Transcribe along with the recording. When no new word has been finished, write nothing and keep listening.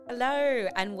Hello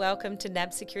and welcome to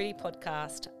NAB Security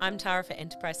Podcast. I'm Tara for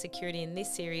Enterprise Security, and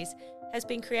this series has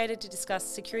been created to discuss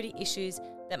security issues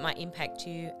that might impact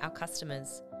you, our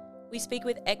customers. We speak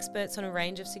with experts on a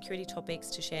range of security topics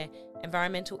to share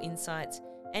environmental insights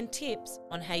and tips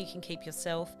on how you can keep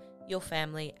yourself, your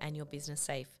family and your business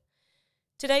safe.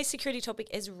 Today's security topic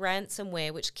is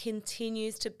ransomware, which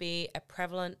continues to be a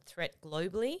prevalent threat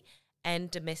globally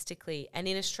and domestically. And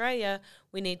in Australia,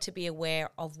 we need to be aware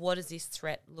of what does this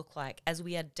threat look like, as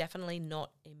we are definitely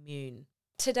not immune.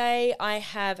 Today, I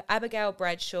have Abigail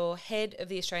Bradshaw, Head of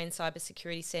the Australian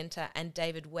Cybersecurity Centre, and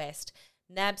David West,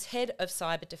 NAB's Head of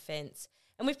Cyber Defence.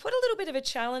 And we've put a little bit of a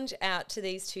challenge out to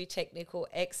these two technical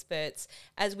experts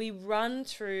as we run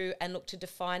through and look to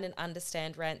define and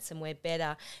understand ransomware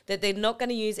better, that they're not going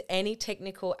to use any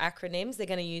technical acronyms. They're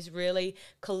going to use really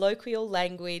colloquial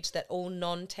language that all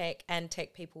non-tech and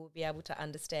tech people will be able to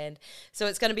understand. So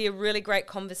it's going to be a really great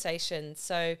conversation.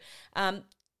 So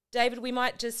David, we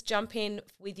might just jump in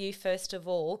with you first of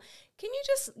all. Can you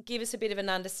just give us a bit of an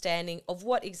understanding of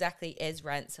what exactly is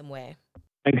ransomware?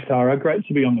 Thanks, Tara. Great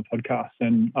to be on the podcast.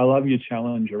 And I love your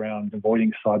challenge around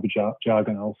avoiding cyber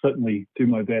jargon. I'll certainly do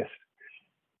my best.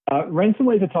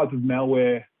 Ransomware is a type of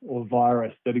malware or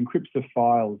virus that encrypts the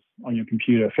files on your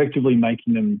computer, effectively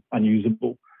making them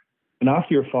unusable. And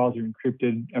after your files are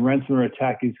encrypted, a ransomware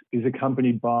attack is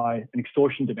accompanied by an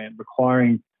extortion demand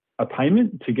requiring a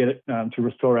payment to get it to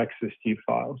restore access to your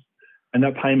files. And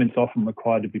that payment's often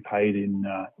required to be paid in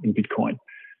Bitcoin.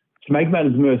 To make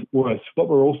matters worse, what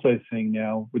we're also seeing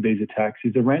now with these attacks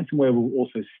is the ransomware will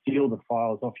also steal the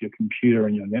files off your computer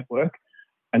and your network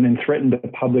and then threaten to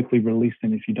publicly release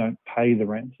them if you don't pay the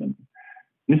ransom.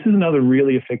 This is another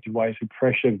really effective way to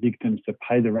pressure victims to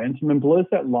pay the ransom and blurs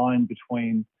that line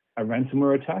between a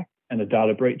ransomware attack and a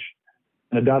data breach.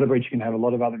 And a data breach can have a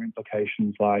lot of other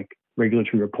implications like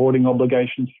regulatory reporting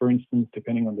obligations, for instance,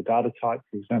 depending on the data type,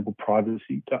 for example,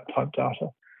 privacy type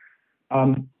data.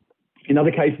 In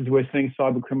other cases, we're seeing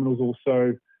cyber criminals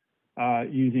also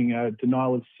using a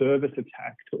denial of service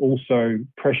attack to also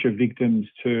pressure victims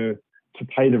to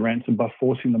pay the ransom by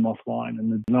forcing them offline.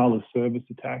 And the denial of service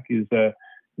attack is a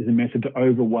method to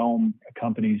overwhelm a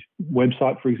company's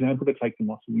website, for example, to take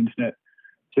them off the internet.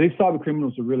 So these cyber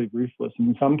criminals are really ruthless, and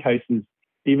in some cases,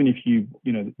 even if you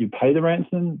pay the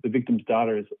ransom, the victim's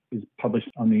data is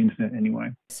published on the internet anyway.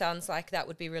 Sounds like that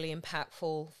would be really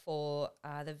impactful for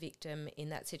the victim in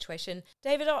that situation.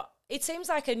 David, it seems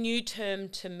like a new term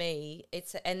to me.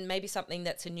 And maybe something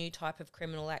that's a new type of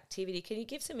criminal activity. Can you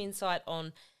give some insight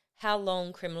on how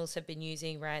long criminals have been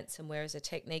using ransomware as a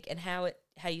technique and how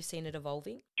you've seen it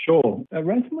evolving? Sure.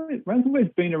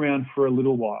 Ransomware's been around for a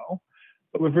little while.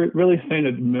 But we've really seen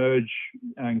it emerge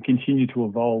and continue to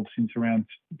evolve since around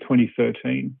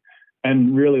 2013.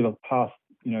 And really the past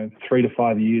 3 to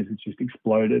 5 years, it's just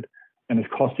exploded and is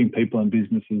costing people and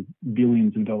businesses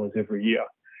billions of dollars every year.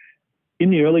 In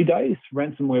the early days,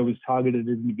 ransomware was targeted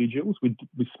at individuals with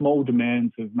small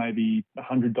demands of maybe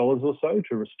 $100 or so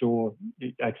to restore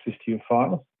access to your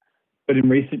files. But in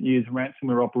recent years,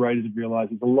 ransomware operators have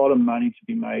realised there's a lot of money to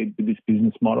be made with this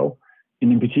business model,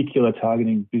 and in particular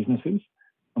targeting businesses.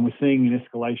 And we're seeing an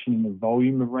escalation in the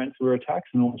volume of ransomware attacks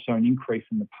and also an increase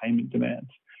in the payment demands.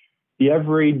 The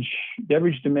average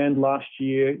demand last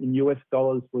year in US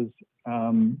dollars was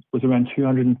around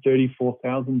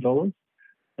 $234,000,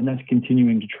 and that's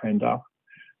continuing to trend up.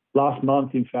 Last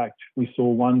month, in fact, we saw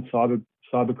one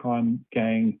cybercrime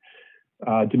gang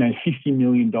demand $50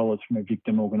 million from a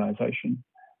victim organisation.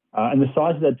 And the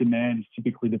size of that demand is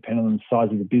typically dependent on the size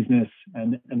of the business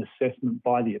and an assessment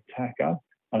by the attacker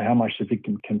on how much the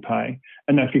victim can pay.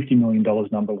 And that $50 million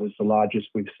number was the largest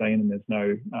we've seen, and there's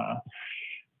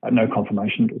no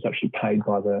confirmation that it was actually paid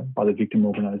by the victim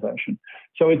organisation.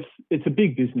 So it's a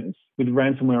big business with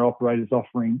ransomware operators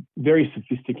offering very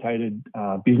sophisticated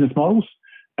business models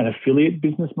and affiliate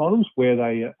business models where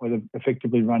they're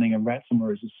effectively running a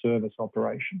ransomware as a service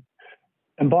operation.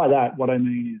 And by that, what I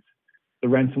mean is the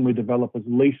ransomware developers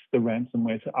lease the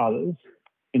ransomware to others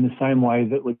in the same way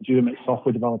that legitimate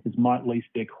software developers might lease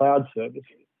their cloud service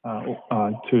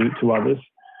to others.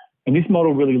 And this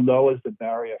model really lowers the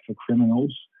barrier for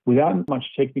criminals without much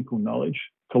technical knowledge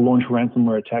to launch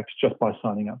ransomware attacks just by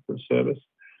signing up for a service.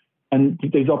 And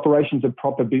these operations are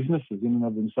proper businesses in and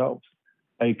of themselves.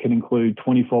 They can include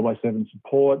 24/7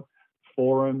 support,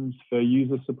 forums for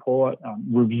user support,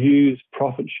 reviews,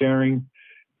 profit sharing.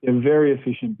 They're very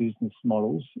efficient business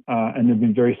models and they've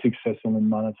been very successful in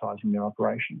monetizing their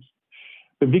operations.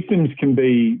 The victims can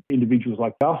be individuals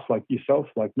like us, like yourself,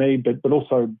 like me, but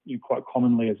also quite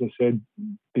commonly, as I said,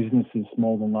 businesses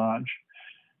small and large.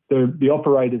 the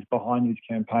operators behind these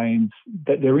campaigns,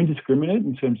 that they're indiscriminate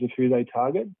in terms of who they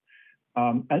target.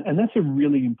 And that's a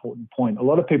really important point. A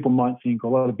lot of people might think, or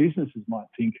a lot of businesses might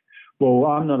think, well,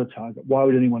 I'm not a target. Why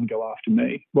would anyone go after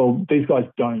me? Well, these guys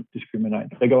don't discriminate.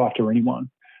 They go after anyone.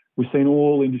 We've seen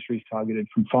all industries targeted,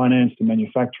 from finance to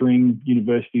manufacturing,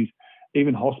 universities,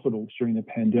 even hospitals during the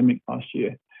pandemic last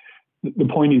year. The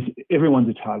point is, everyone's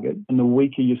a target, and the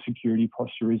weaker your security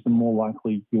posture is, the more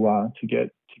likely you are to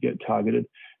get targeted.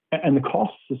 And the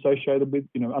costs associated with,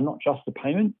 are not just the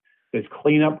payment. There's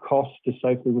cleanup costs to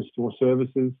safely restore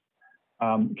services,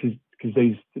 because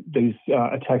these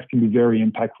attacks can be very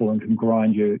impactful and can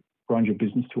grind your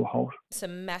business to a halt.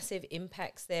 Some massive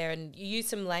impacts there, and you used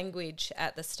some language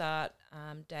at the start,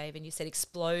 Dave, and you said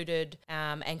exploded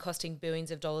and costing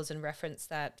billions of dollars, and referenced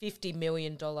that $50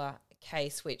 million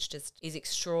case, which just is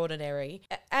extraordinary.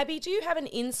 Abby, do you have an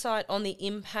insight on the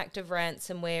impact of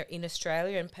ransomware in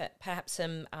Australia, and perhaps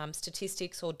some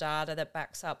statistics or data that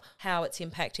backs up how it's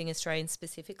impacting Australians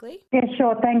specifically? Yeah,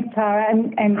 sure. Thanks, Tara.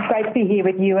 And great to be here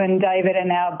with you and David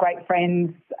and our great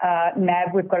friends,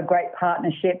 NAB. We've got a great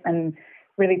partnership and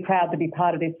really proud to be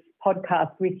part of this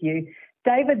podcast with you.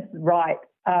 David's right.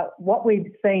 What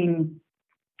we've seen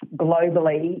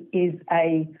globally is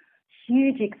a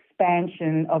huge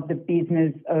expansion of the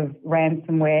business of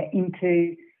ransomware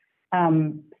into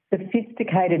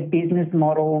sophisticated business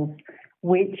models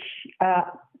which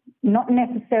not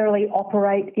necessarily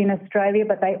operate in Australia,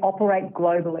 but they operate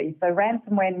globally. So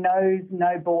ransomware knows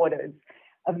no borders.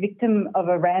 A victim of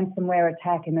a ransomware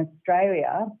attack in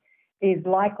Australia is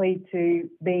likely to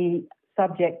be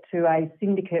subject to a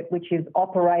syndicate which is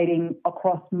operating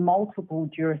across multiple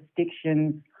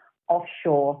jurisdictions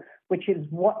offshore, which is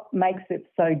what makes it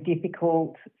so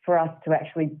difficult for us to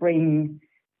actually bring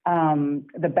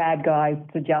the bad guys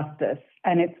to justice.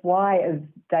 And it's why, as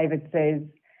David says,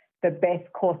 the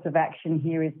best course of action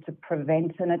here is to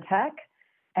prevent an attack.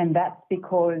 And that's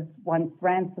because once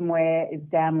ransomware is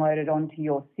downloaded onto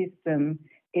your system,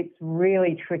 it's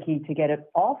really tricky to get it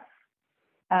off.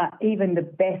 Even the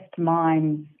best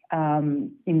minds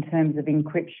in terms of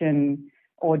encryption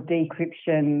or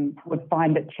decryption would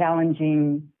find it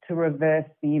challenging to reverse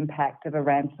the impact of a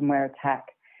ransomware attack.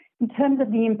 In terms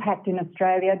of the impact in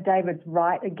Australia, David's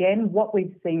right again. What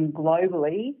we've seen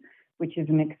globally, which is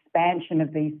an expansion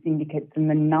of these syndicates and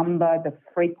the number, the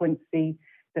frequency,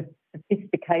 the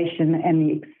sophistication and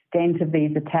the extent of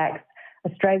these attacks,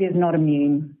 Australia is not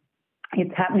immune.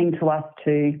 It's happening to us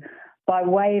too. By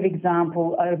way of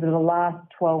example, over the last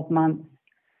 12 months,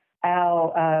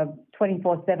 our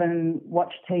 24/7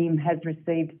 watch team has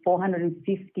received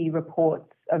 450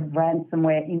 reports of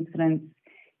ransomware incidents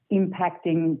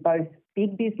impacting both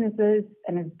big businesses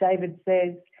and, as David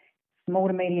says, small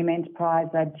to medium enterprise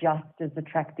are just as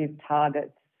attractive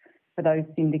targets for those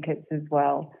syndicates as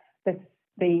well.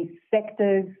 The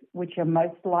sectors which are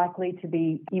most likely to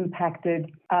be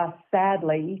impacted are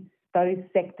sadly those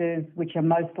sectors which are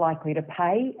most likely to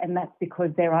pay, and that's because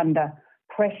they're under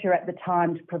pressure at the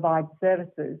time to provide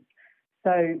services.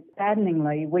 So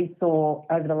saddeningly, we saw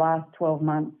over the last 12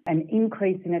 months an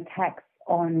increase in attacks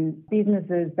on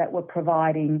businesses that were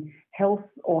providing health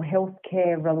or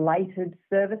healthcare related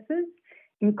services,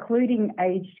 including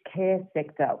aged care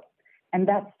sector. And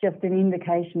that's just an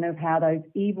indication of how those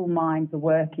evil minds are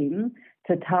working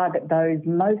to target those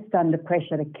most under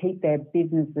pressure to keep their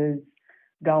businesses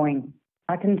going.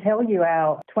 I can tell you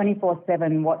our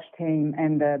 24/7 watch team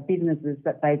and the businesses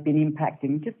that they've been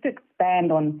impacting. Just to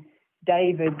expand on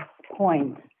David's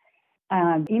point,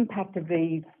 the impact of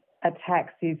these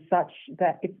attacks is such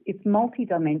that it's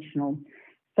multidimensional.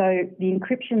 So the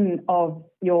encryption of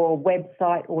your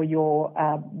website or your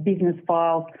business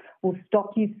files will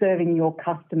stop you serving your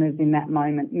customers in that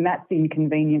moment, and that's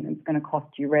inconvenient. It's going to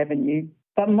cost you revenue.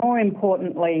 But more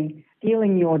importantly,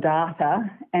 stealing your data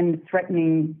and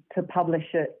threatening to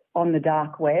publish it on the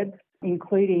dark web,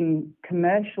 including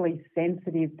commercially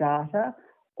sensitive data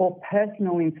or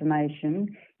personal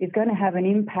information, is going to have an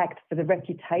impact for the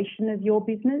reputation of your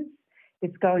business.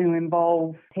 It's going to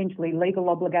involve potentially legal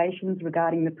obligations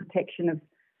regarding the protection of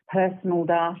personal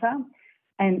data,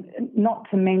 and not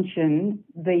to mention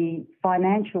the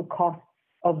financial costs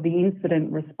of the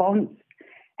incident response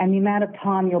and the amount of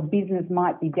time your business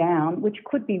might be down, which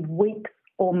could be weeks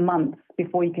or months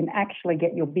before you can actually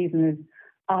get your business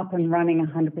up and running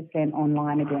 100%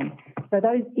 online again. So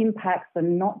those impacts are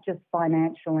not just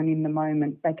financial and in the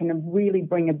moment. They can really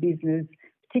bring a business,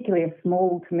 particularly a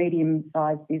small to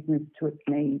medium-sized business, to its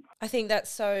knees. I think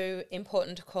that's so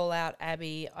important to call out,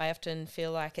 Abby. I often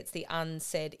feel like it's the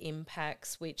unsaid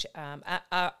impacts which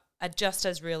are just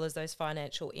as real as those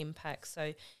financial impacts.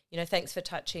 So thanks for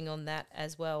touching on that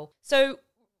as well. So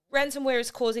ransomware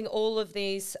is causing all of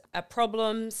these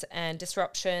problems and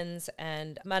disruptions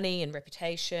and money and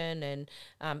reputation and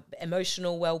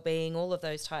emotional well-being, all of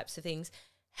those types of things.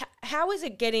 How is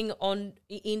it getting on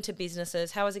into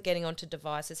businesses? How is it getting onto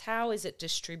devices? How is it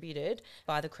distributed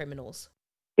by the criminals?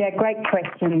 Yeah, great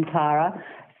question, Tara.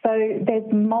 So there's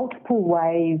multiple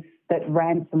ways that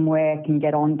ransomware can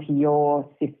get onto your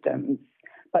systems,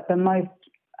 but the most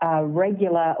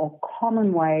regular or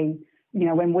common way,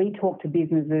 when we talk to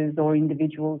businesses or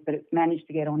individuals that it's managed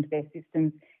to get onto their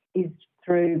systems is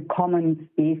through common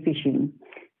spear phishing.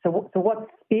 So what's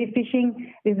spear phishing?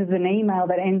 This is an email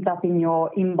that ends up in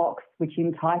your inbox which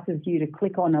entices you to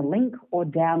click on a link or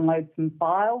download some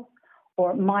files,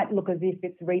 or it might look as if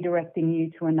it's redirecting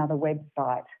you to another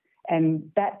website.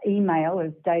 And that email,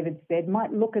 as David said,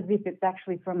 might look as if it's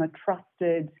actually from a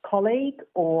trusted colleague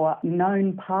or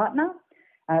known partner.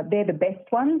 They're the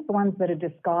best ones, the ones that are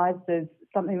disguised as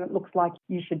something that looks like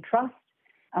you should trust.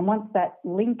 And once that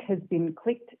link has been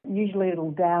clicked, usually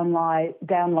it'll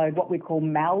download what we call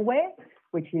malware,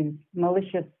 which is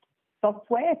malicious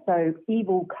software, so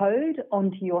evil code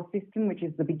onto your system, which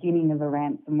is the beginning of a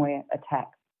ransomware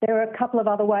attack. There are a couple of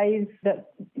other ways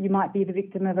that you might be the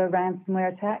victim of a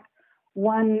ransomware attack.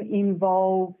 One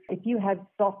involves if you have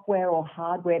software or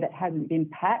hardware that hasn't been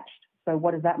patched. So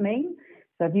what does that mean?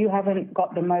 So if you haven't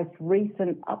got the most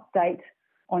recent update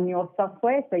on your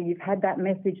software, so you've had that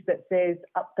message that says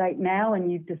update now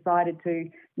and you've decided to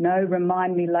no,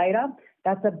 remind me later,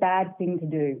 that's a bad thing to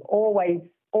do.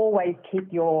 Always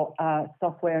keep your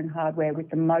software and hardware with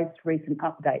the most recent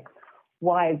update.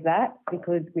 Why is that?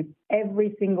 Because with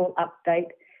every single update,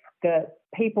 the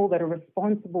people that are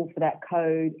responsible for that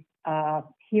code are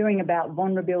hearing about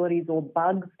vulnerabilities or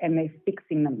bugs and they're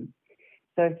fixing them.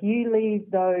 So if you leave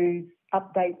those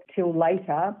updates till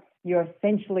later, you're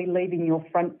essentially leaving your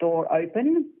front door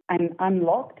open and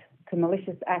unlocked to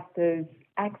malicious actors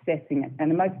accessing it. And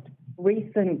the most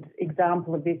recent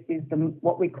example of this is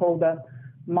what we call the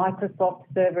Microsoft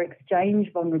Server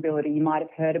Exchange vulnerability. You might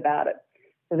have heard about it.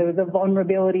 So there was a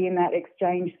vulnerability in that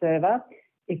Exchange server.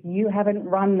 If you haven't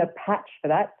run the patch for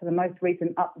that, for the most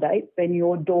recent update, then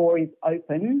your door is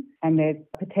open and there's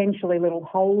potentially little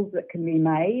holes that can be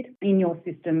made in your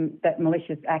system that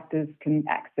malicious actors can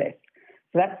access.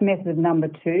 So that's method number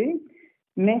 2.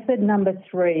 Method number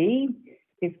 3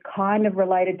 is kind of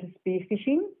related to spear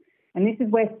phishing, and this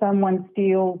is where someone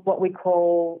steals what we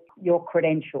call your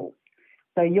credentials.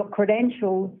 So your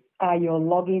credentials are your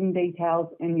login details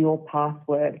and your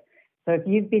password. So if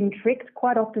you've been tricked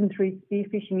quite often through spear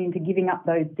phishing into giving up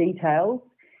those details,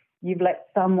 you've let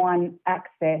someone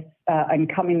access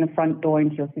and come in the front door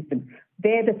into your system.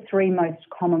 They're the 3 most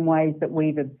common ways that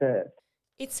we've observed.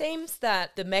 It seems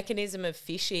that the mechanism of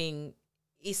phishing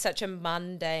is such a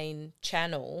mundane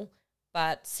channel,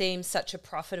 but seems such a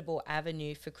profitable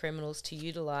avenue for criminals to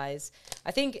utilise.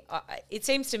 I think it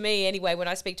seems to me anyway, when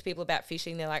I speak to people about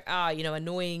phishing, they're like,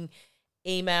 annoying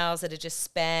emails that are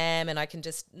just spam and I can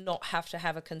just not have to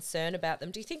have a concern about them.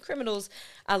 Do you think criminals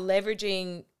are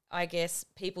leveraging, I guess,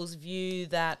 people's view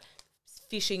that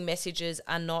phishing messages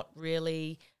are not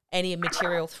really any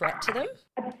material threat to them?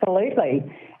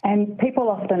 Absolutely. And people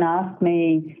often ask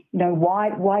me,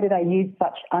 why do they use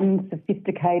such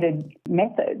unsophisticated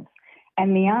methods?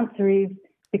 And the answer is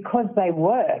because they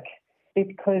work,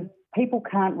 because people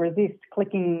can't resist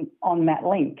clicking on that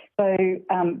link. So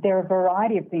there are a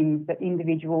variety of things that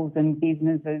individuals and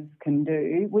businesses can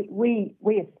do. We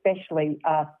especially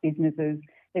ask businesses,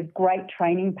 there's great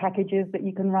training packages that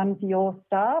you can run for your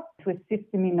staff to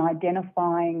assist them in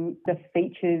identifying the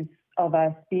features of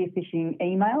a spear phishing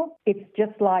email. It's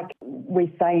just like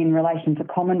we say in relation to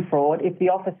common fraud. If the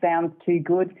offer sounds too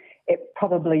good, it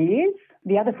probably is.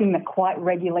 The other thing that quite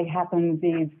regularly happens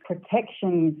is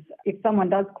protections. If someone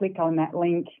does click on that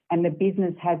link and the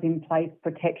business has in place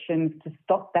protections to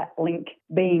stop that link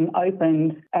being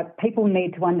opened, people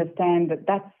need to understand that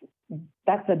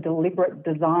that's a deliberate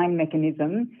design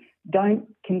mechanism. Don't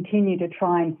continue to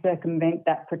try and circumvent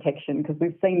that protection because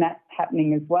we've seen that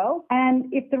happening as well.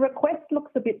 And if the request looks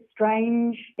a bit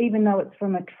strange, even though it's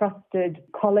from a trusted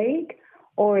colleague,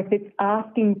 or if it's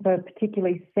asking for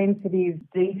particularly sensitive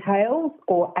details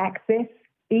or access,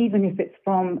 even if it's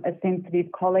from a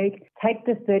sensitive colleague, take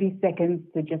the 30 seconds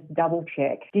to just double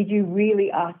check. Did you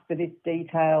really ask for this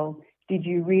detail? Did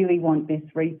you really want this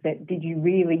reset? Did you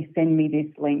really send me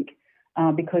this link?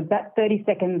 Because that 30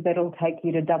 seconds that'll take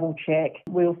you to double check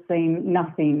will seem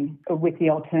nothing with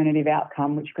the alternative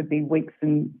outcome, which could be weeks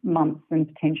and months and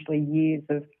potentially years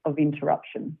of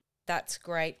interruption. That's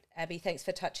great, Abby. Thanks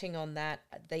for touching on that.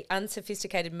 The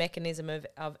unsophisticated mechanism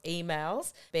of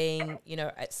emails being,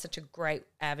 such a great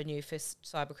avenue for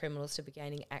cyber criminals to be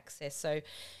gaining access. So,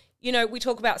 we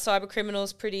talk about cyber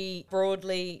criminals pretty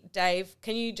broadly. Dave,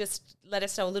 can you just let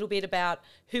us know a little bit about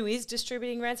who is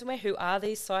distributing ransomware? Who are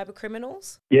these cyber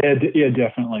criminals? Yeah,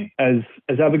 definitely. As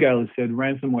Abigail has said,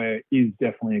 ransomware is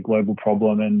definitely a global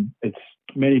problem, and it's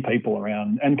many people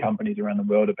around and companies around the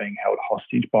world are being held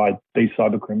hostage by these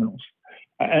cyber criminals.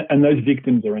 And those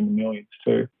victims are in the millions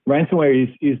too.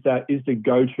 Ransomware is the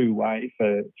go-to way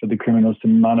for the criminals to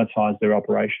monetize their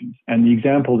operations. And the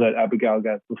example that Abigail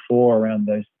gave before around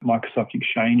those Microsoft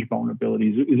Exchange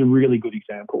vulnerabilities is a really good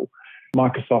example.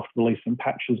 Microsoft released some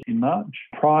patches in March.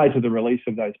 Prior to the release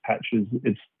of those patches,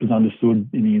 it was understood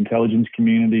in the intelligence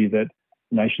community that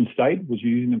the nation state was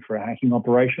using them for a hacking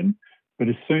operation. But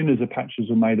as soon as the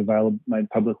patches were made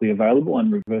publicly available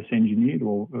and reverse engineered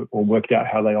or worked out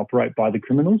how they operate by the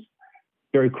criminals,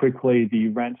 very quickly the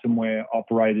ransomware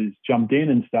operators jumped in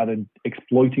and started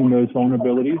exploiting those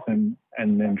vulnerabilities and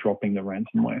then dropping the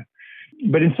ransomware.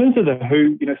 But in terms of the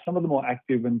who, some of the more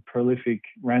active and prolific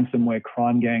ransomware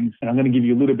crime gangs, and I'm going to give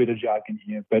you a little bit of jargon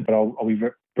here, but I'll be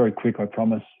very, very quick, I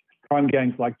promise. Crime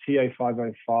gangs like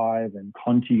TA505 and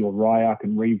Conti or Ryak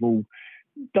and Revil,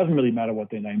 doesn't really matter what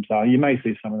their names are. You may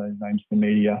see some of those names in the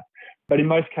media, but in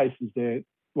most cases, in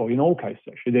all cases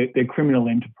actually, they're criminal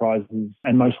enterprises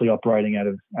and mostly operating out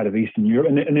of Eastern Europe,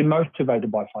 and they're motivated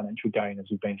by financial gain, as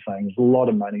we've been saying. There's a lot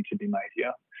of money to be made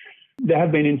here. There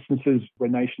have been instances where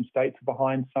nation states are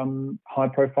behind some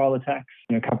high-profile attacks.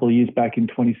 A couple of years back in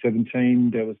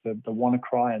 2017, there was the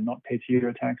WannaCry and NotPetya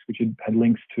attacks, which had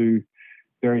links to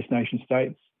various nation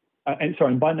states.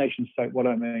 And by nation state, what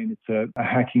I mean, it's a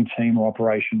hacking team or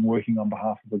operation working on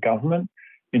behalf of the government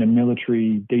in a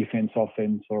military, defence,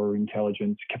 offence or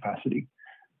intelligence capacity.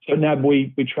 So now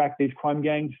we track these crime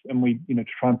gangs and we to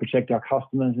try and protect our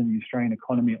customers and the Australian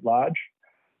economy at large.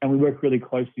 And we work really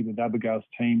closely with Abigail's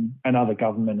team and other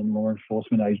government and law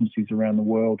enforcement agencies around the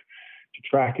world to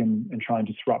track and try and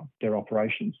disrupt their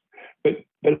operations. But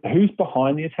who's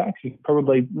behind the attacks is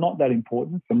probably not that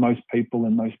important for most people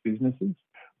and most businesses.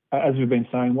 As we've been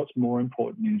saying, what's more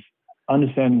important is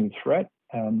understanding the threat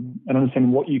and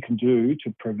understanding what you can do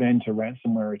to prevent a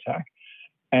ransomware attack.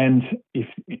 And if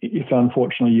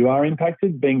unfortunately you are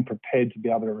impacted, being prepared to be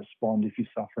able to respond if you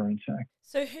suffer an attack.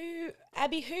 So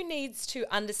who needs to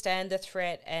understand the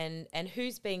threat and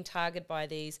who's being targeted by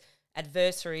these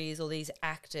adversaries or these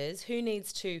actors? Who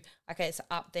needs to,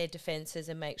 up their defences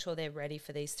and make sure they're ready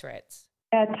for these threats?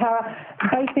 Tara,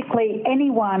 basically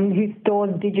anyone who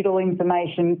stores digital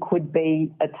information could be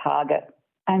a target.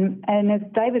 And as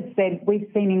David said, we've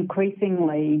seen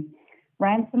increasingly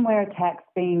ransomware attacks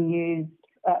being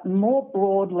used more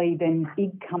broadly than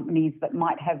big companies that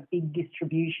might have big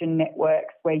distribution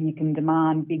networks where you can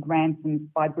demand big ransoms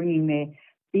by bringing their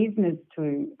business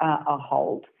to a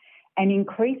halt. And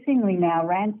increasingly now,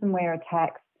 ransomware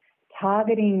attacks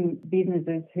targeting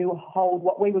businesses who hold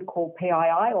what we would call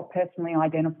PII or personally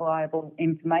identifiable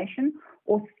information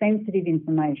or sensitive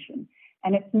information.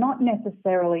 And it's not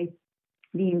necessarily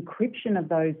the encryption of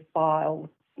those files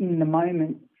in the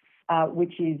moment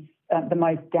which is the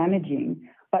most damaging,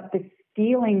 but the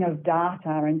stealing of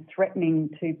data and threatening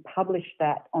to publish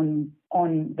that on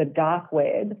the dark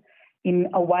web in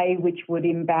a way which would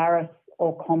embarrass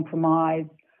or compromise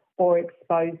or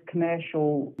expose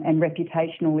commercial and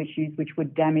reputational issues which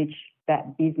would damage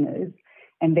that business,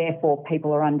 and therefore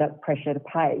people are under pressure to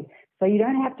pay. So you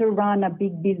don't have to run a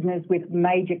big business with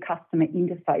major customer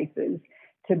interfaces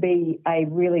to be a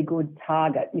really good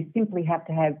target. You simply have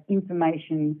to have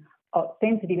information,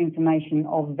 sensitive information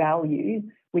of value,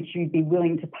 which you'd be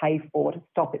willing to pay for to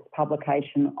stop its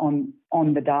publication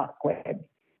on the dark web.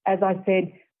 As I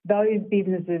said, those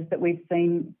businesses that we've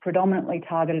seen predominantly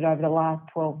targeted over the last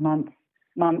 12 months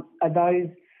are those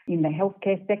in the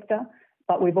healthcare sector,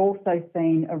 but we've also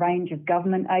seen a range of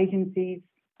government agencies.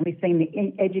 We've seen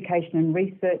the education and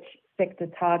research sector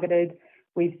targeted.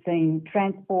 We've seen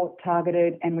transport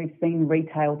targeted, and we've seen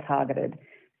retail targeted.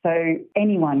 So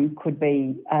anyone could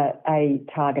be a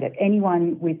target.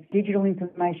 Anyone with digital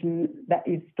information that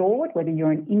is stored, whether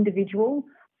you're an individual,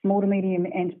 small to medium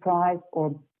enterprise,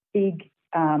 or big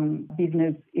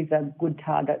business, is a good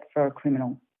target for a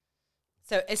criminal.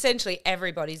 So essentially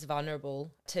everybody's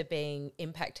vulnerable to being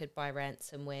impacted by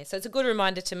ransomware. So it's a good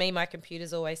reminder to me. My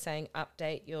computer's always saying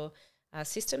update your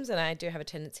systems, and I do have a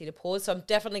tendency to pause. So I'm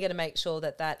definitely going to make sure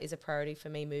that is a priority for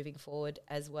me moving forward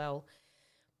as well.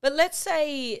 But let's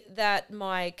say that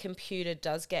my computer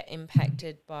does get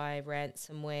impacted by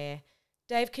ransomware.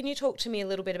 Dave, can you talk to me a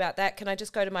little bit about that? Can I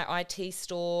just go to my IT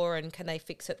store and can they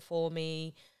fix it for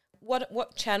me?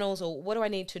 What channels or what do I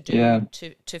need to do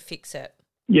to fix it?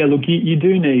 Yeah, look, you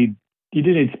do need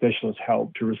specialist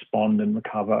help to respond and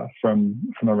recover from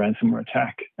a ransomware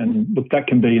attack. And look, that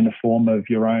can be in the form of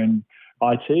your own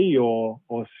IT or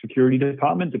security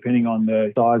department, depending on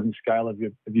the size and scale of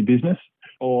your business,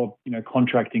 or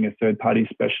contracting a third-party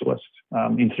specialist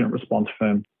incident response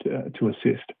firm to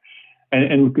assist.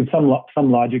 And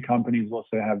some larger companies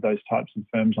also have those types of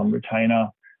firms on retainer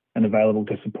and available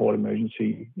to support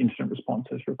emergency incident response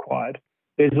as required.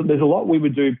 There's a lot we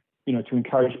would do, to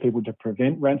encourage people to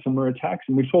prevent ransomware attacks,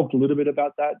 and we've talked a little bit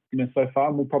about that, so far.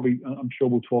 And I'm sure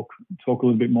we'll talk a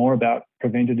little bit more about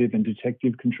preventative and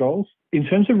detective controls. In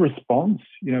terms of response,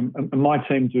 my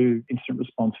team do incident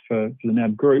response for the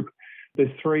NAB group.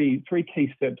 There's three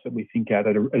key steps that we think at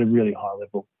a really high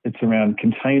level. It's around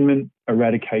containment,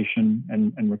 eradication,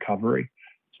 and recovery.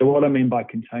 So what I mean by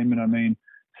containment, I mean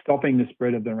stopping the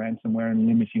spread of the ransomware and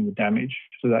limiting the damage.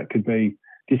 So that could be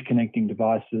disconnecting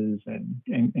devices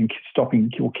and stopping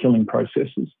or killing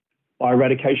processes. By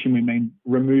eradication, we mean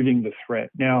removing the threat.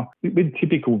 Now, with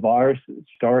typical viruses,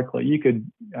 historically, you could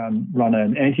run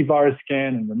an antivirus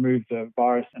scan and remove the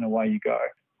virus and away you go.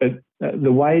 But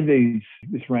the way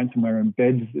this ransomware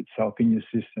embeds itself in your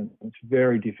system, it's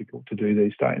very difficult to do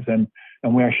these days. And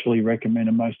we actually recommend,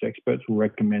 and most experts will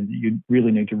recommend, that you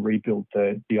really need to rebuild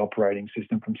the operating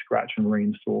system from scratch and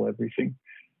reinstall everything.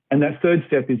 And that third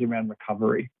step is around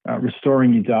recovery,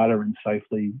 restoring your data and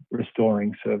safely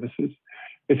restoring services.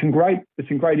 There's some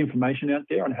great information out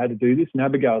there on how to do this. And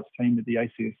Abigail's team at the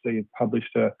ACSC have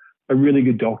published a really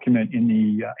good document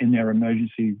in their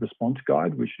emergency response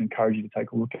guide, which I encourage you to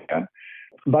take a look at.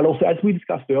 But also, as we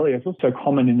discussed earlier, it's also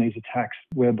common in these attacks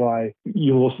whereby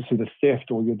you'll also see the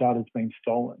theft or your data's been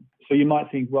stolen. So you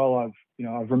might think, well,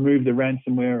 I've removed the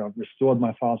ransomware, I've restored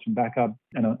my files from backup,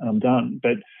 and I'm done.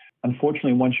 But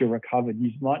unfortunately, once you're recovered,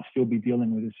 you might still be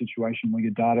dealing with a situation where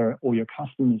your data or your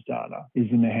customers' data is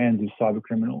in the hands of cyber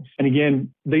criminals. And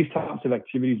again, these types of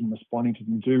activities and responding to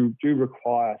them do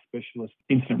require specialist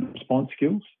incident response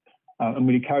skills. And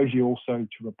we'd encourage you also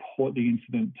to report the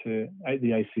incident to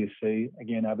the ACSC,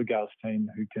 again, Abigail's team,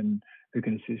 who can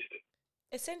assist.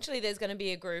 Essentially, there's going to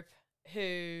be a group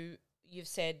who you've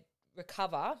said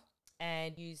recover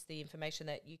and use the information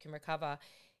that you can recover.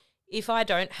 If I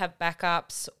don't have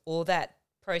backups or that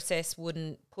process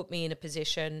wouldn't put me in a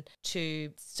position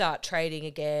to start trading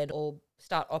again or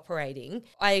start operating,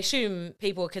 I assume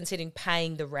people are considering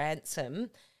paying the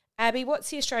ransom. Abby, what's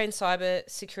the Australian Cyber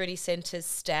Security Centre's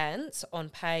stance on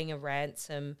paying a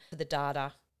ransom for the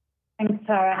data? Thanks,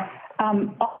 Sarah.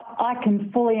 I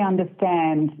can fully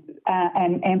understand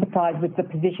and empathise with the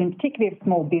position, particularly of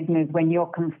small business, when you're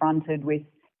confronted with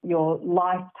your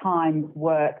lifetime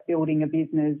work building a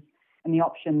business and the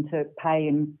option to pay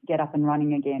and get up and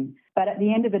running again. But at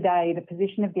the end of the day, the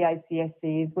position of the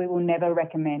ACSC is we will never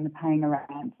recommend paying a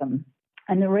ransom.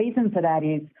 And the reason for that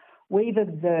is we've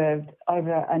observed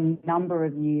over a number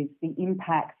of years the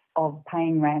impacts of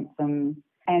paying ransoms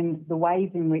and the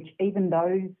ways in which even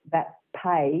those that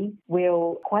pay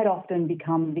will quite often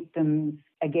become victims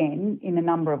again in a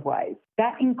number of ways.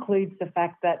 That includes the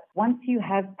fact that once you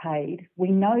have paid, we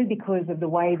know because of the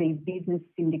way these business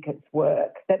syndicates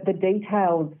work that the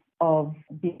details of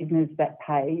business that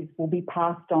pays will be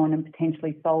passed on and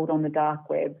potentially sold on the dark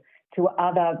web to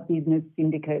other business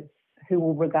syndicates who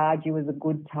will regard you as a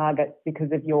good target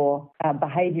because of your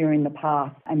behaviour in the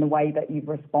past and the way that you've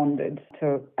responded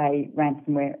to a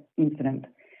ransomware incident.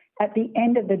 At the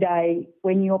end of the day,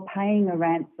 when you're paying a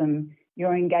ransom,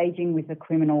 you're engaging with a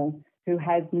criminal who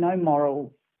has no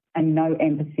morals and no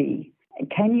empathy.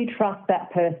 Can you trust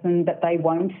that person that they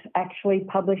won't actually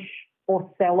publish or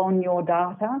sell on your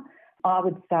data? I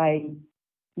would say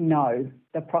no.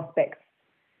 The prospects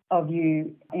of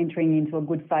you entering into a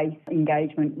good faith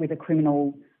engagement with a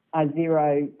criminal are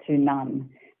 0 to none.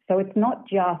 So it's not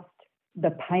just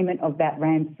the payment of that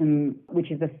ransom,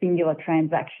 which is a singular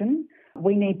transaction.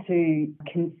 We need to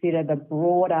consider the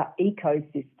broader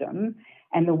ecosystem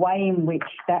and the way in which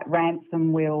that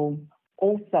ransom will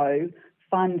also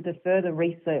fund the further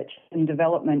research and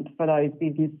development for those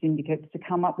business syndicates to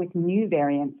come up with new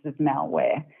variants of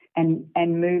malware and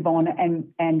move on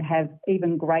and have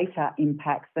even greater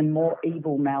impacts and more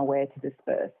evil malware to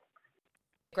disperse.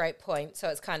 Great point. So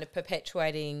it's kind of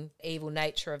perpetuating evil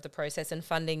nature of the process and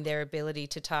funding their ability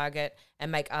to target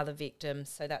and make other victims.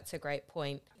 So that's a great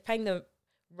point. Paying the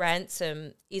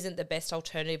ransom isn't the best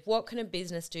alternative. What can a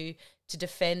business do to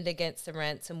defend against the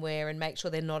ransomware and make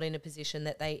sure they're not in a position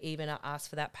that they even are asked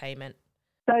for that payment?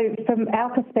 So from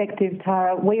our perspective,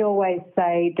 Tara, we always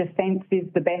say defence is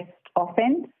the best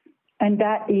offence. And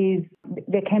that is,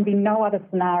 there can be no other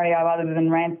scenario other than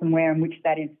ransomware in which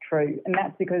that is true. And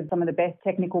that's because some of the best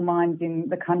technical minds in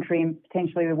the country and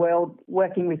potentially the world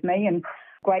working with me and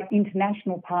great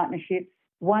international partnerships.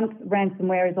 Once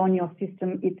ransomware is on your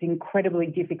system, it's incredibly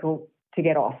difficult to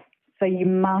get off. So you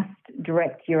must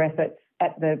direct your efforts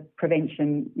at the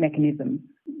prevention mechanisms.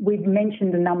 We've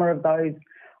mentioned a number of those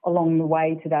along the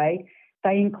way today.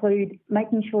 They include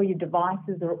making sure your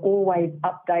devices are always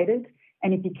updated,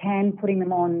 and if you can, putting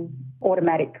them on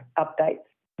automatic updates.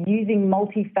 Using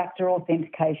multi-factor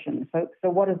authentication. So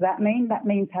what does that mean? That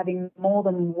means having more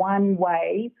than one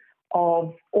way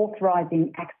of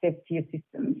authorising access to your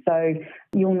system. So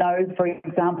you'll know, for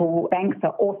example, banks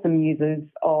are awesome users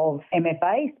of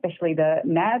MFA, especially the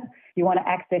NAB. You want to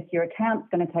access your account, it's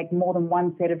going to take more than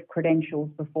one set of credentials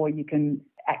before you can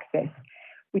access.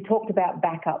 We talked about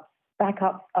backups.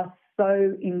 Backups are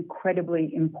so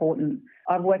incredibly important.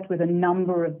 I've worked with a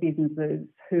number of businesses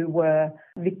who were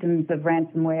victims of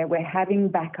ransomware. We're having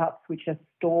backups which are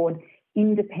stored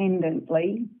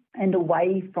independently and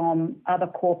away from other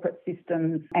corporate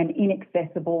systems and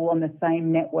inaccessible on the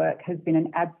same network has been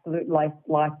an absolute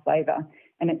lifesaver.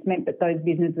 And it's meant that those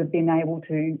businesses have been able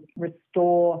to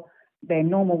restore their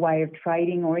normal way of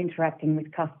trading or interacting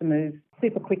with customers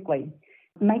super quickly.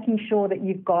 Making sure that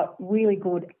you've got really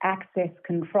good access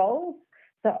controls.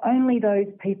 So only those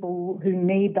people who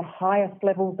need the highest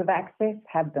levels of access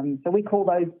have them. So we call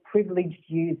those privileged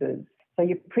users. So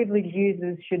your privileged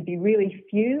users should be really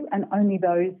few and only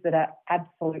those that are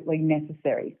absolutely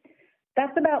necessary.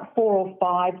 That's about 4 or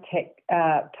 5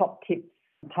 top tips,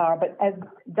 Tara. But as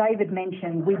David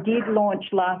mentioned, we did launch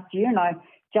last year, and I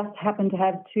just happen to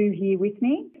have 2 here with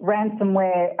me,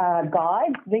 ransomware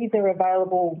guides. These are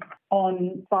available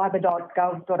on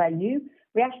cyber.gov.au.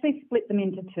 We actually split them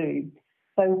into 2.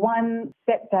 So one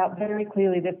sets out very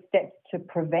clearly the steps to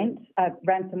prevent a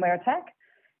ransomware attack.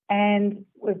 And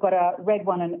we've got a red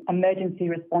one, an emergency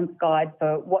response guide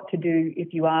for what to do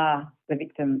if you are the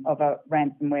victim of a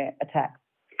ransomware attack.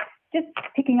 Just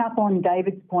picking up on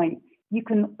David's point, you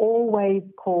can always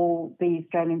call the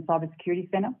Australian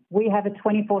Cybersecurity Centre. We have a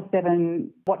 24/7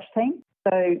 watch team.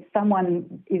 So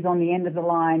someone is on the end of the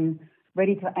line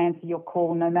ready to answer your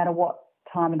call no matter what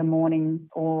time of the morning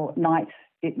or night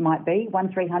it might be.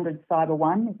 1300 Cyber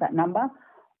 1 is that number.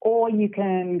 Or you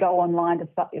can go online,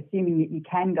 assuming that you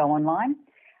can go online,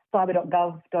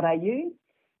 cyber.gov.au,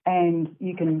 and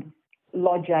you can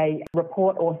lodge a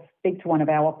report or speak to one of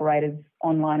our operators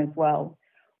online as well.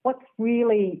 What's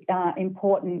really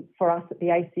important for us at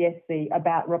the ACSC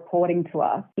about reporting to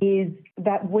us is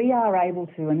that we are able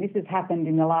to, and this has happened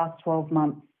in the last 12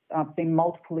 months, I've seen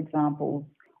multiple examples,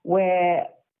 where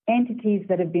entities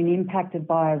that have been impacted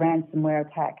by a ransomware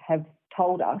attack have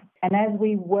told us, and as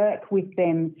we work with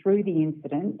them through the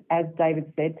incident, as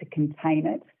David said, to contain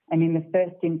it, and in the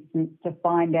first instance to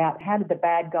find out how did the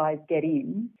bad guys get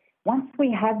in, once we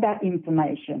have that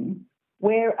information,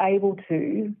 we're able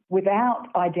to, without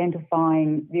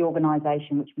identifying the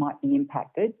organisation which might be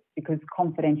impacted, because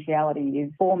confidentiality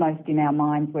is foremost in our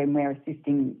minds when we're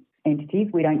assisting entities.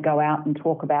 We don't go out and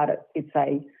talk about it. It's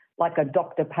like a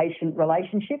doctor-patient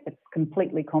relationship. It's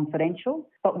completely confidential.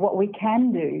 But what we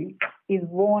can do is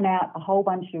warn out a whole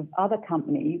bunch of other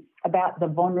companies about the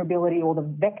vulnerability or the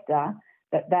vector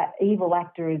that evil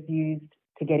actor has used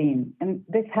to get in. And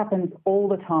this happens all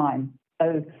the time.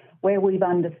 So where we've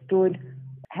understood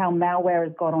how malware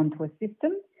has got onto a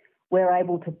system, we're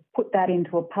able to put that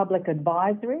into a public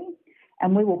advisory,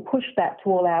 and we will push that to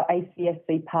all our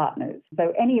ACSC partners.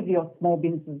 So any of your small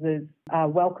businesses are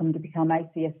welcome to become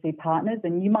ACSC partners,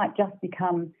 and you might just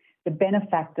become the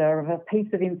benefactor of a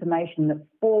piece of information that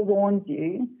forewarns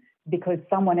you because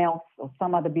someone else or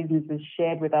some other business has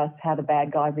shared with us how the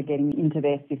bad guys are getting into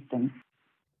their system.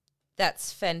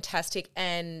 That's fantastic.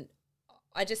 And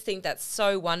I just think that's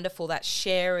so wonderful, that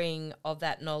sharing of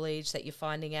that knowledge that you're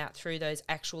finding out through those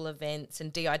actual events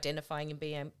and de-identifying and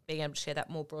being able to share that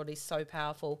more broadly is so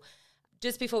powerful.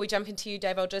 Just before we jump into you,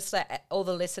 Dave, I'll just let all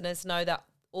the listeners know that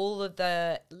all of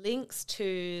the links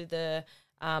to the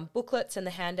booklets and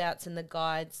the handouts and the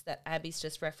guides that Abby's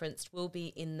just referenced will be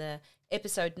in the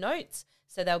episode notes.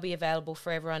 So they'll be available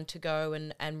for everyone to go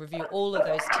and review all of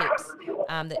those tips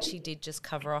that she did just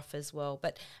cover off as well.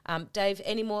 But Dave,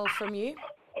 any more from you?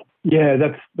 Yeah,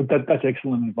 that's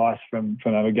excellent advice from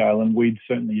Abigail, and we'd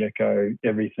certainly echo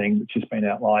everything that's just been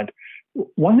outlined.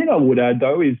 One thing I would add,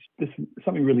 though, is just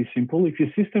something really simple. If your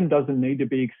system doesn't need to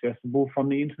be accessible from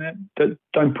the internet,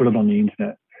 don't put it on the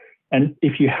internet. And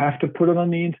if you have to put it on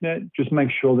the internet, just make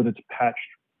sure that it's patched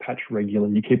patch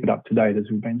regularly. You keep it up to date, as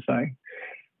we've been saying.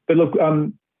 But look,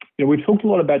 we've talked a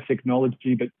lot about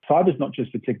technology, but cyber is not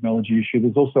just a technology issue.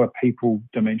 There's also a people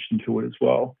dimension to it as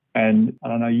well. And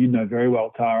I know you know very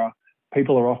well, Tara,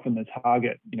 people are often the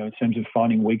target, in terms of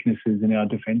finding weaknesses in our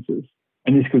defences.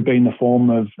 And this could be in the form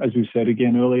of, as we said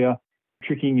again earlier,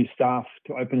 tricking your staff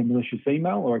to open a malicious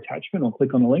email or attachment or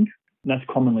click on a link. And that's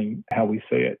commonly how we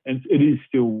see it. And it is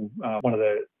still one of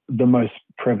the most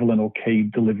prevalent or key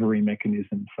delivery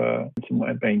mechanism for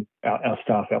ransomware being our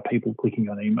staff, our people clicking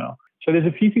on email. So there's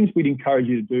a few things we'd encourage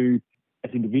you to do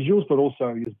as individuals, but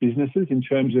also as businesses in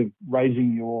terms of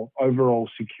raising your overall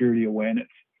security awareness,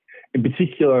 in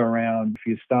particular around for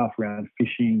your staff around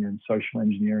phishing and social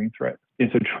engineering threats.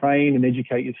 So train and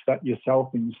educate yourself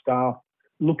and your staff.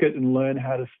 Look at and learn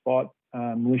how to spot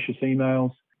malicious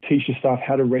emails. Teach your staff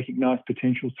how to recognise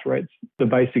potential threats. The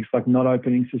basics like not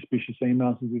opening suspicious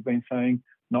emails, as we've been saying,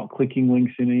 not clicking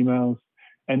links in emails,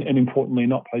 and importantly,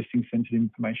 not posting sensitive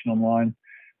information online,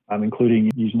 including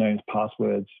usernames,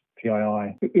 passwords,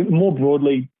 PII. More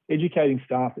broadly, educating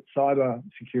staff that cyber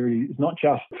security is not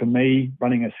just for me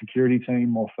running a security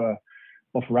team or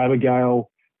for Abigail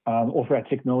or for our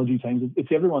technology teams. It's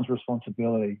everyone's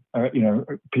responsibility,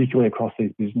 particularly across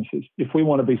these businesses. If we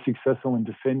want to be successful in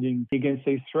defending against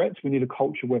these threats, we need a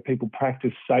culture where people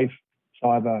practice safe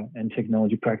cyber and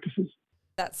technology practices.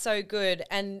 That's so good.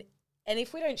 And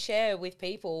if we don't share with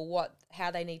people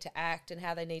how they need to act and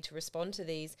how they need to respond to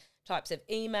these types of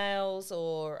emails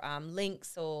or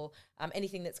links or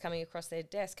anything that's coming across their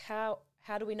desk,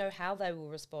 how do we know how they will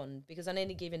respond? Because on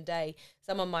any given day,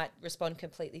 someone might respond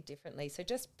completely differently. So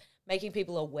just making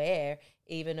people aware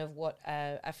even of what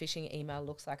a phishing email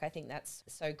looks like, I think that's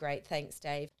so great. Thanks,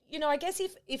 Dave. I guess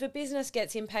if a business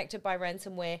gets impacted by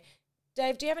ransomware,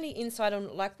 Dave, do you have any insight on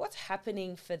what's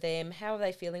happening for them? How are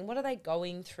they feeling? What are they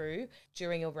going through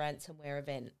during a ransomware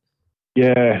event?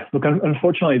 Yeah, look,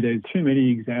 unfortunately, there's too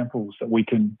many examples that we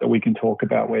can talk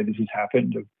about where this has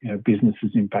happened of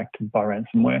businesses impacted by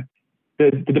ransomware.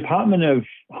 The Department of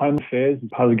Home Affairs, as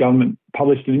part of the government,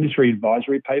 published an industry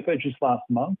advisory paper just last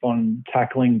month on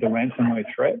tackling the ransomware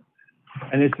threat.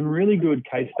 And there's some really good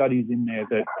case studies in there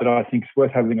that I think is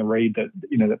worth having a read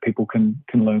that people can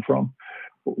learn from.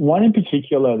 One in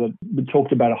particular that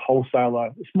talked about a wholesaler,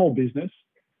 a small business,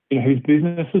 whose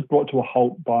business was brought to a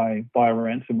halt by a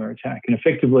ransomware attack. And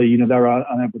effectively, they were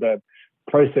unable to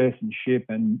process and ship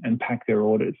and pack their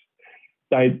orders.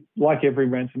 They, like every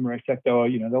ransomware attack, they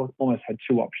almost had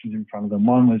two options in front of them.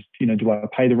 One was, do I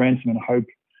pay the ransom and hope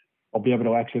I'll be able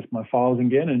to access my files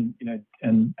again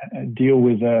and deal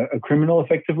with a criminal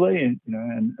effectively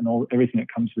and everything that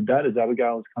comes with that, as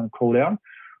Abigail has kind of called out,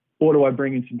 or do I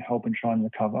bring in some help and try and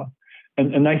recover?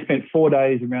 And they spent 4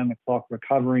 days around the clock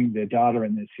recovering their data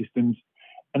and their systems,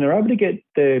 and they're able to get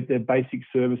their basic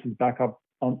services back up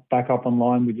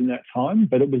online within that time.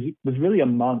 But it was really a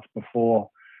month before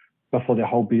their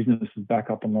whole business was back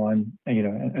up online,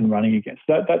 and running again.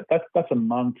 So that's a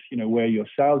month, where your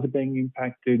sales are being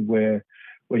impacted, where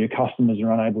your customers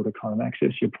are unable to kind of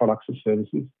access your products or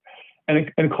services, and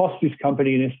it cost this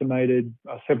company an estimated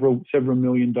several $1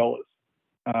 million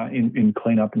in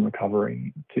cleanup and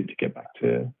recovery to get back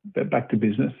to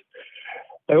business.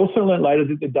 They also learned later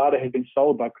that the data had been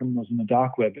sold by criminals in the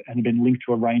dark web and had been linked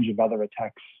to a range of other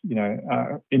attacks,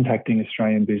 impacting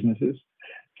Australian businesses.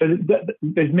 So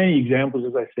there's many examples,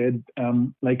 as I said.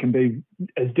 They can be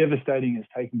as devastating as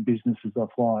taking businesses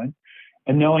offline,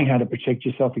 and knowing how to protect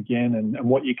yourself again and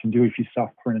what you can do if you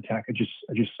suffer an attack are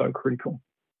just so critical.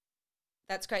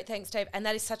 That's great. Thanks, Dave. And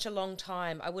that is such a long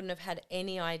time. I wouldn't have had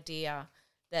any idea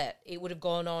that it would have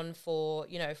gone on for,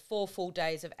 4 full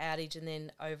days of outage and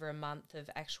then over a month of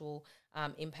actual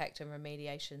impact and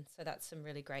remediation. So that's some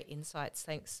really great insights.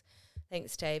 Thanks,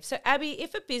 Dave. So, Abby,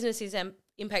 if a business is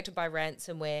impacted by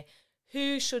ransomware,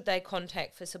 who should they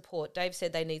contact for support? Dave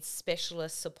said they need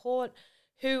specialist support.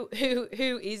 Who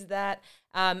is that?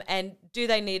 And do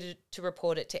they need to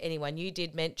report it to anyone? You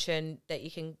did mention that you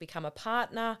can become a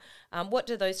partner. What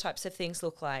do those types of things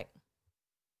look like?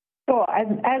 Sure.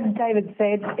 As David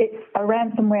said, it's a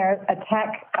ransomware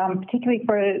attack, particularly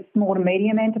for a small to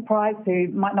medium enterprise who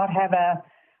might not have a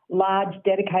large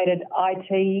dedicated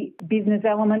IT business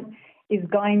element, is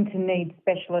going to need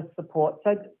specialist support.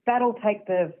 So that'll take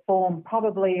the form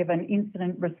probably of an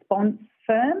incident response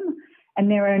firm,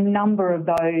 and there are a number of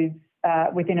those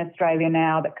within Australia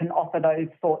now that can offer those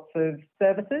sorts of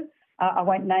services. I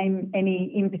won't name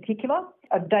any in particular.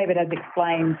 David has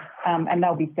explained, and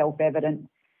they'll be self-evident.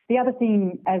 The other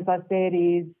thing, as I said,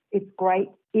 is it's great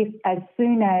if as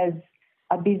soon as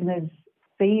a business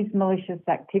sees malicious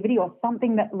activity or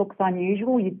something that looks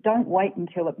unusual, you don't wait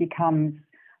until it becomes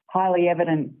highly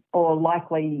evident or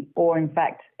likely or in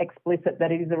fact explicit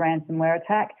that it is a ransomware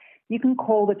attack, you can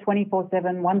call the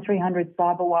 24/7 1300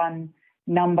 CyberOne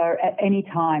number at any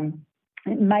time.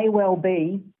 It may well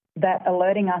be that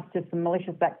alerting us to some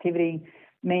malicious activity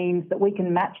means that we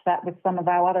can match that with some of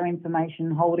our other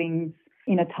information holdings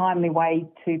in a timely way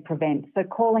to prevent. So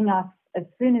calling us as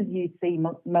soon as you see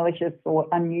malicious or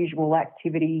unusual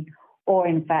activity, or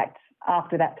in fact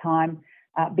after that time,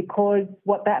 because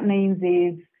what that means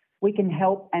is we can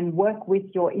help and work with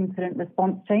your incident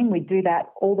response team. We do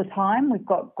that all the time. We've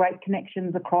got great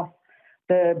connections across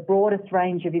the broadest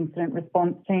range of incident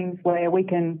response teams where we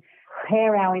can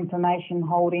pair our information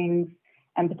holdings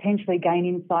and potentially gain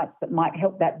insights that might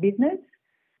help that business,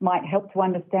 might help to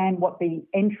understand what the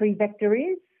entry vector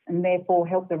is and therefore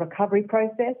help the recovery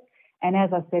process. And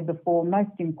as I said before,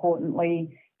 most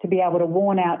importantly, to be able to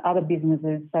warn out other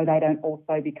businesses so they don't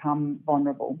also become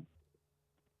vulnerable.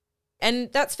 And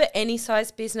that's for any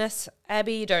size business,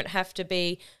 Abby. You don't have to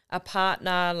be a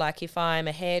partner. Like if I'm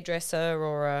a hairdresser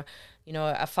or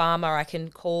a farmer, I can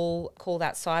call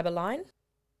that cyber line.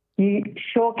 You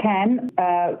sure can.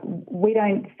 We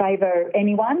don't favour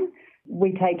anyone.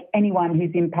 We take anyone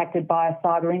who's impacted by a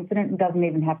cyber incident. It doesn't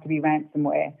even have to be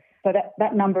ransomware. So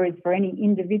that number is for any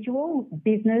individual,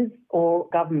 business or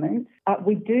government.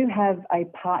 We do have a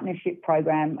partnership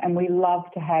program and we love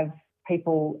to have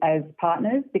people as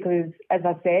partners because, as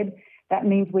I said, that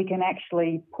means we can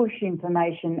actually push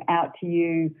information out to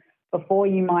you before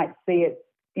you might see it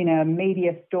in a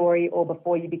media story or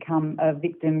before you become a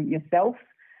victim yourself.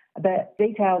 The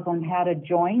details on how to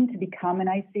join to become an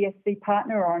ACSC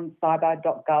partner are on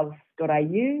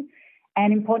cyber.gov.au.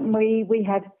 And importantly, we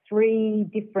have 3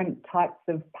 different types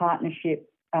of partnership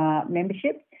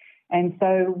membership. And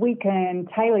so we can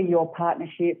tailor your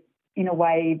partnership in a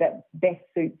way that best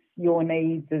suits your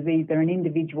needs as either an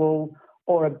individual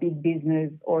or a big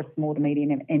business or a small to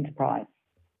medium enterprise.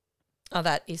 Oh,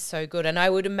 that is so good. And I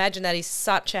would imagine that is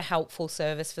such a helpful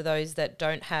service for those that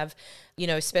don't have,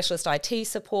 specialist IT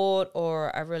support or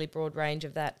a really broad range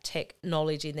of that tech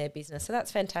knowledge in their business. So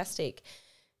that's fantastic.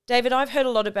 David, I've heard a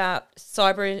lot about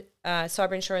cyber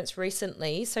insurance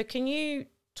recently. So can you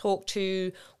talk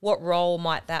to what role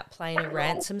might that play in a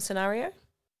ransom scenario?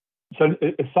 So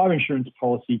a cyber insurance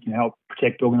policy can help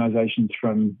protect organisations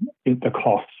from the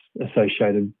costs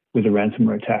associated with a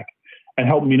ransomware attack and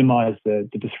help minimise the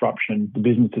disruption, the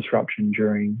business disruption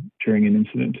during an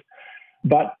incident.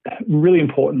 But really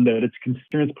important that its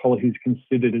insurance policy is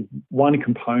considered as one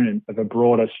component of a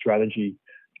broader strategy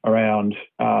around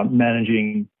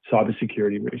managing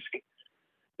cybersecurity risk.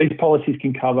 These policies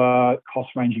can cover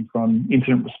costs ranging from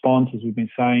incident response, as we've been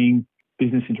saying,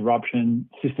 business interruption,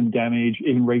 system damage,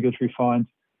 even regulatory fines.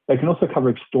 They can also cover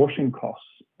extortion costs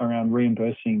around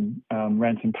reimbursing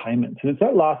ransom payments. And it's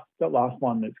that last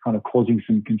one that's kind of causing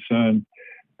some concern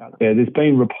out there. There's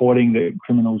been reporting that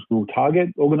criminals will target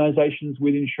organisations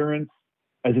with insurance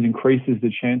as it increases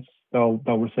the chance they'll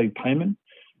receive payment.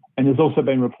 And there's also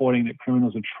been reporting that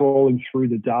criminals are trawling through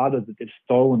the data that they've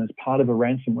stolen as part of a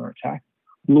ransomware attack,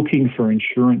 looking for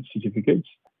insurance certificates,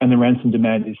 and the ransom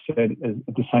demand is set at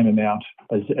the same amount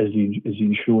as the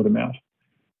insured amount.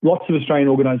 Lots of Australian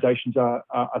organisations are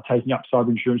taking up cyber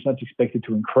insurance. That's expected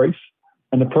to increase,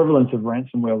 and the prevalence of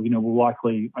ransomware, will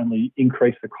likely only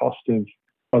increase the cost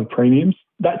of premiums.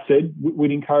 That said,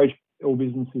 we'd encourage all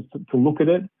businesses to look at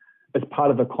it as part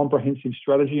of a comprehensive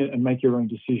strategy and make your own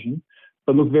decision.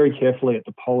 But look very carefully at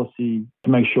the policy to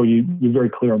make sure you're very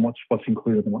clear on what's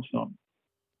included and what's not.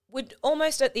 We're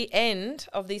almost at the end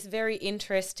of this very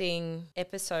interesting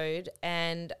episode,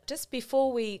 and just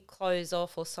before we close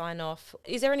off or sign off,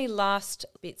 is there any last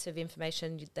bits of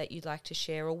information that you'd like to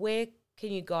share, or where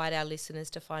can you guide our listeners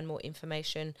to find more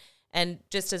information? And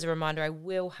just as a reminder, I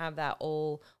will have that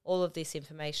all of this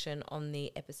information on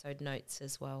the episode notes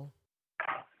as well.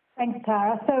 Thanks,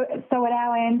 Tara. So at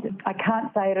our end, I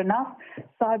can't say it enough,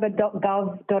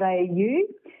 cyber.gov.au.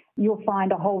 You'll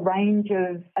find a whole range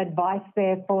of advice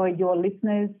there for your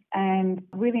listeners. And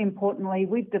really importantly,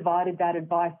 we've divided that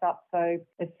advice up. So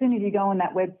as soon as you go on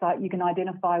that website, you can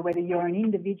identify whether you're an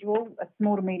individual, a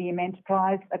small to medium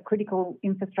enterprise, a critical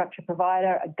infrastructure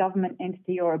provider, a government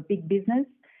entity, or a big business.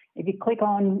 If you click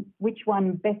on which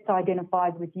one best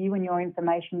identifies with you and your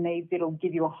information needs, it'll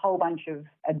give you a whole bunch of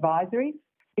advisories.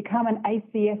 Become an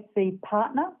ACSC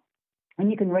partner,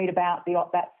 and you can read about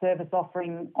that service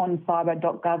offering on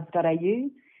cyber.gov.au.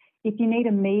 If you need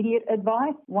immediate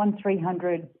advice,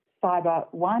 1300 Cyber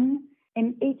 1.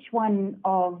 In each one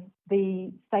of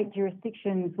the state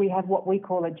jurisdictions, we have what we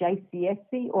call a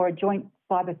JCSC, or a Joint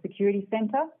Cyber Security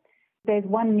Centre. There's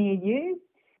one near you.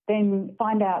 then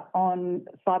find out on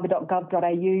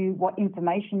cyber.gov.au what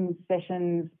information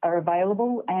sessions are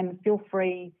available and feel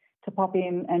free to pop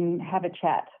in and have a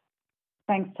chat.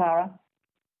 Thanks, Tara.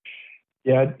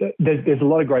 Yeah, there's a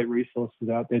lot of great resources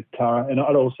out there, Tara, and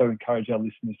I'd also encourage our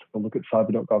listeners to look at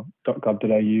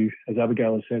cyber.gov.au. As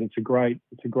Abigail has said, it's a great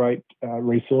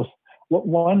resource.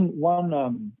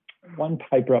 One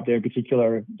paper up there in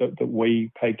particular that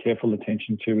we pay careful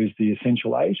attention to is the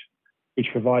Essential 8,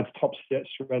 which provides top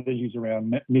strategies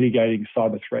around mitigating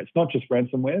cyber threats, not just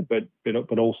ransomware, but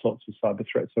all sorts of cyber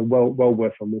threats. So well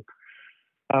worth a look.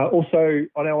 Also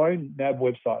on our own NAB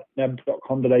website,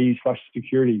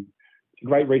 nab.com.au/security. It's a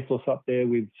great resource up there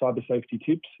with cyber safety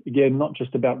tips. Again, not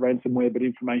just about ransomware, but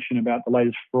information about the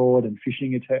latest fraud and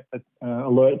phishing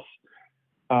alerts,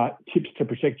 tips to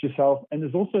protect yourself. And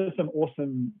there's also some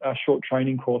awesome short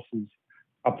training courses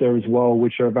up there as well,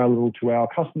 which are available to our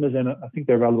customers, and I think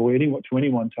they're available to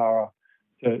anyone, Tara,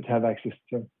 to have access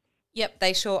to. Yep,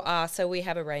 they sure are. So we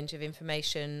have a range of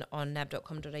information on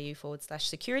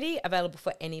nab.com.au/security available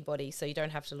for anybody, so you don't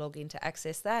have to log in to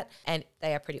access that. And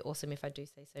they are pretty awesome, if I do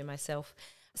say so myself.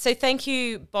 So thank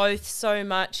you both so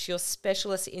much. Your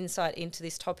specialist insight into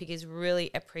this topic is really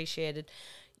appreciated.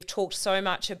 You've talked so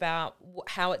much about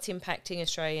how it's impacting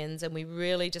Australians, and we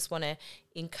really just want to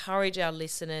encourage our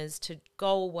listeners to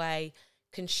go away,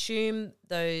 consume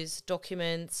those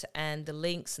documents and the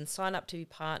links and sign up to be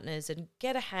partners and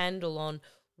get a handle on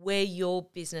where your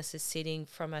business is sitting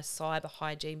from a cyber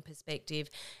hygiene perspective,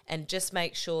 and just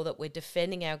make sure that we're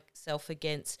defending ourselves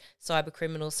against cyber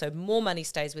criminals so more money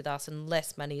stays with us and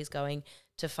less money is going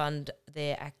to fund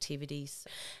their activities.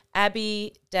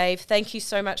 Abby, Dave, thank you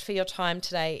so much for your time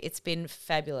today. It's been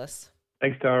fabulous.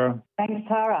 Thanks, Tara. Thanks,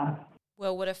 Tara.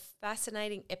 Well, what a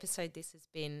fascinating episode this has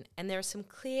been, and there are some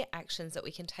clear actions that we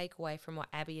can take away from what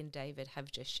Abby and David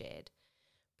have just shared.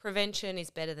 Prevention is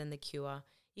better than the cure.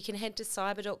 You can head to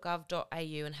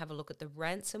cyber.gov.au and have a look at the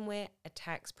Ransomware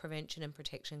Attacks Prevention and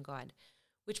Protection Guide,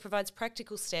 which provides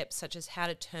practical steps such as how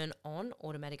to turn on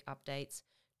automatic updates,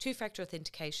 two-factor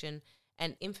authentication,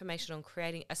 and information on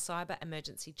creating a cyber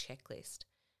emergency checklist.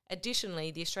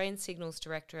 Additionally, the Australian Signals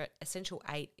Directorate Essential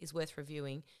 8 is worth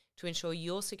reviewing to ensure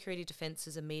your security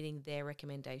defences are meeting their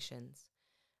recommendations.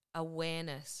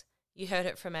 Awareness. You heard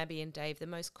it from Abby and Dave. The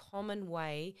most common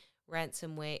way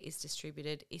ransomware is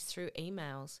distributed is through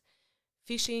emails.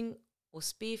 Phishing or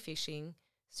spear phishing.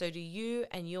 So do you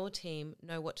and your team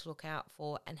know what to look out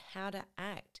for and how to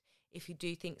act if you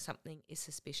do think something is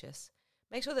suspicious?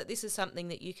 Make sure that this is something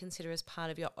that you consider as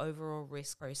part of your overall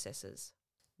risk processes.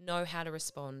 Know how to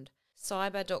respond.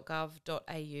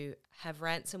 Cyber.gov.au have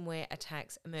ransomware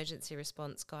attacks emergency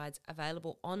response guides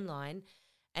available online,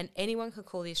 and anyone can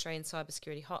call the Australian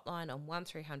Cybersecurity Hotline on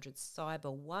 1300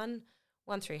 Cyber 1,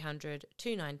 1300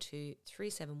 292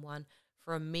 371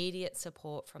 for immediate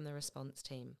support from the response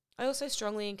team. I also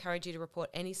strongly encourage you to report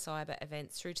any cyber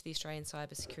events through to the Australian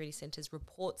Cybersecurity Centre's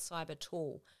Report Cyber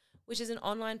tool, which is an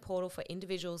online portal for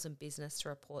individuals and business to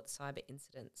report cyber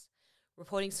incidents.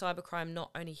 Reporting cybercrime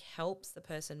not only helps the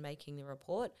person making the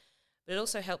report, but it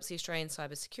also helps the Australian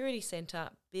Cybersecurity Centre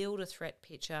build a threat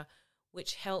picture,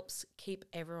 which helps keep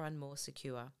everyone more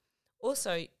secure.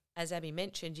 Also, as Abby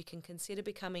mentioned, you can consider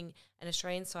becoming an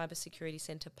Australian Cybersecurity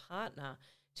Centre partner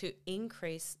to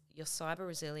increase your cyber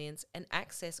resilience and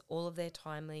access all of their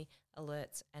timely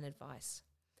alerts and advice.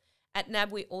 At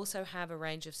NAB, we also have a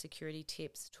range of security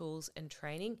tips, tools and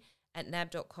training at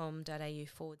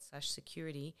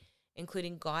nab.com.au/security,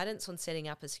 including guidance on setting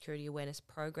up a security awareness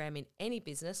program in any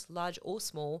business, large or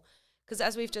small, because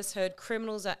as we've just heard,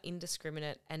 criminals are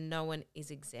indiscriminate and no one is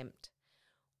exempt.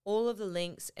 All of the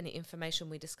links and information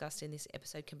we discussed in this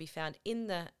episode can be found in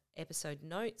the episode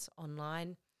notes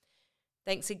online.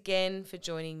 Thanks again for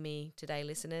joining me today,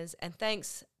 listeners, and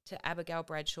thanks to Abigail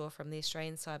Bradshaw from the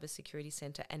Australian Cybersecurity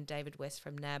Centre and David West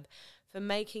from NAB for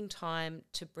making time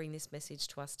to bring this message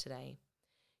to us today.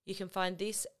 You can find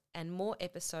this and more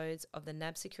episodes of the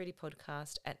NAB Security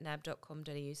Podcast at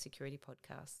nab.com.au Security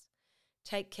Podcasts.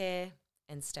 Take care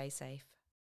and stay safe.